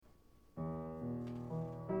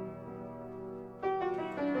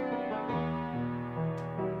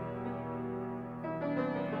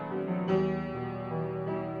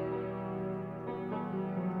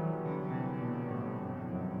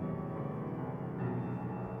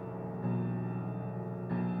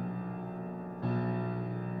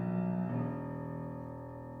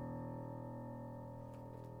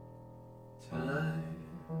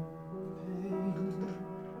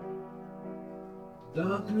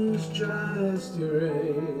Darkness tries to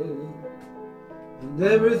reign, and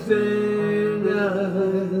everything I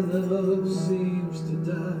love seems to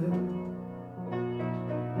die.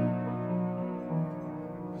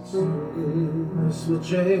 But soon this will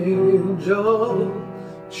change, all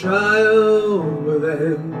trial will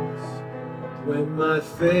end, when my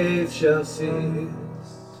faith shall cease,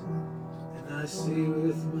 and I see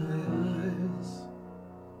with my eyes.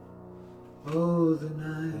 Oh, the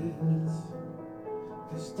night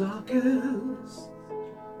is darkest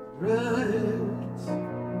right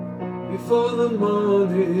before the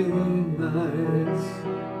morning light.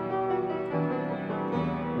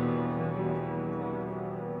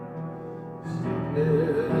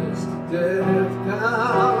 Sickness to death,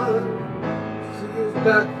 God sees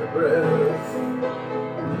back the breath,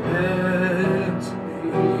 and to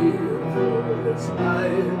me for its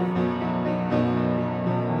life.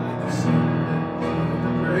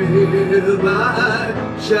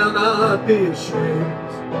 I shall not be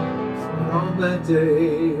ashamed, for on that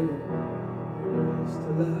day is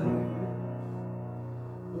the light.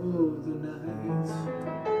 Oh, the night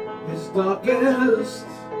is darkest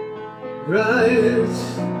right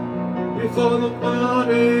before the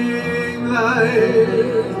morning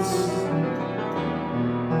light.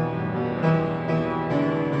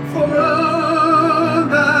 For on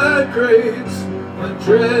that great and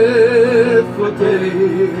dreadful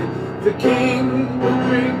day, the King will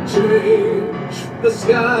bring change from the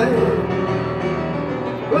sky.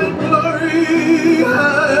 When glory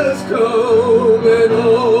has come and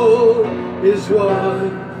all is won,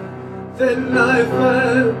 then life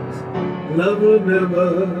and love will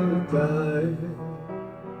never die.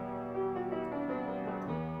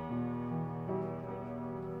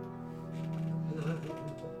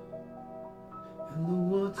 And the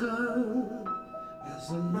water as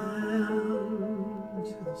a lamb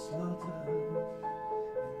to the slaughter, in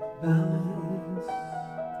the balance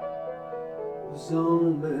was all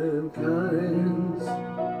mankind.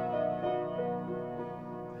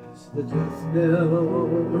 As the death knell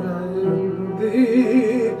rang, the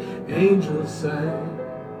angels sang,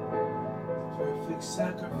 the perfect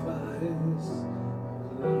sacrifice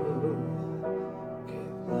of love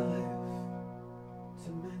gave life to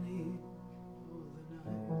many.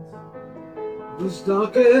 Was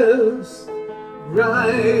darkest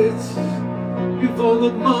right before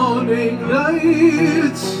the morning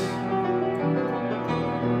light.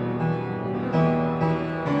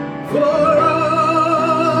 For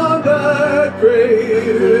on that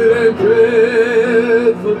great and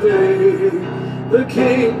dreadful day, the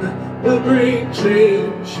King will bring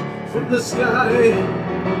change from the sky.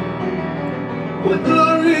 When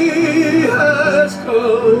glory has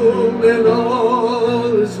come and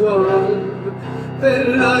all is won,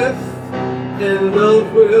 then life and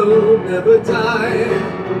love will never die.